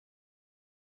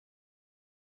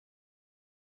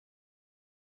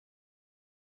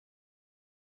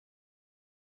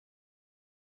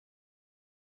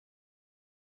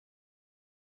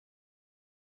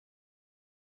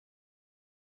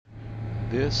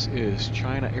This is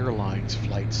China Airlines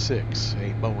Flight 6,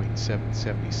 a Boeing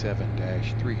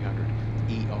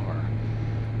 777-300ER.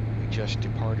 We just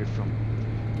departed from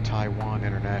Taiwan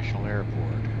International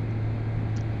Airport.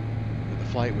 The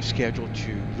flight was scheduled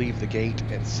to leave the gate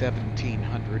at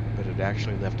 1700, but it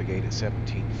actually left the gate at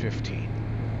 1715.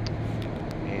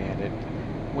 And it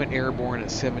went airborne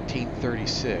at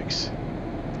 1736.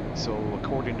 So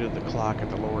according to the clock at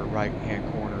the lower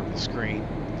right-hand corner of the screen,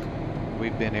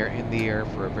 we've been in the air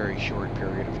for a very short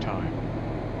period of time.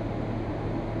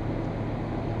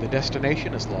 The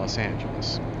destination is Los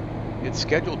Angeles. It's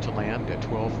scheduled to land at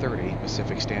 12:30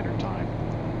 Pacific Standard Time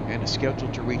and is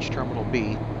scheduled to reach Terminal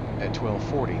B at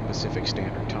 12:40 Pacific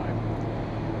Standard Time.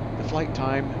 The flight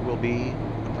time will be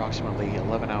approximately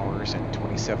 11 hours and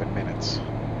 27 minutes.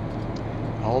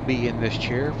 I'll be in this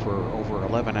chair for over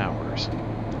 11 hours.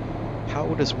 How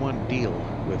does one deal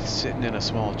with sitting in a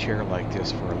small chair like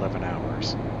this for 11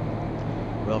 hours?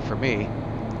 Well, for me,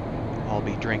 I'll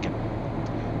be drinking.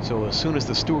 So as soon as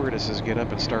the stewardesses get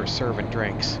up and start serving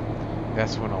drinks,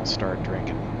 that's when I'll start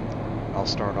drinking. I'll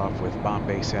start off with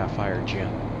Bombay Sapphire Gin.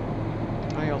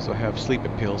 I also have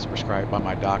sleeping pills prescribed by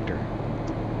my doctor,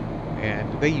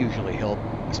 and they usually help,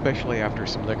 especially after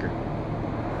some liquor.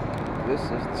 This is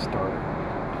the starter.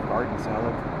 Garden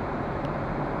salad.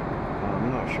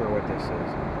 I'm not sure what this is.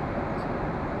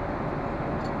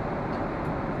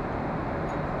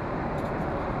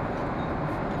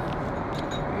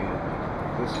 And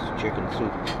this is chicken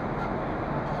soup.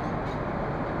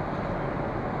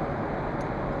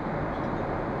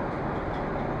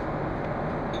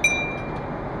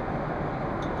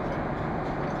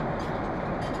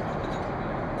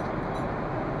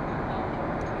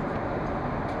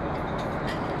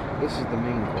 This is the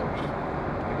main course. I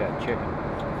got chicken.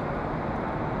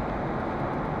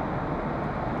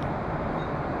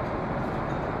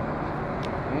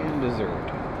 And dessert.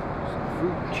 Some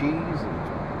fruit, cheese, and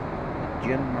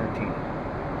gin martini.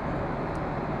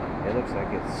 It looks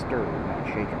like it's stirred, not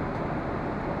shaken.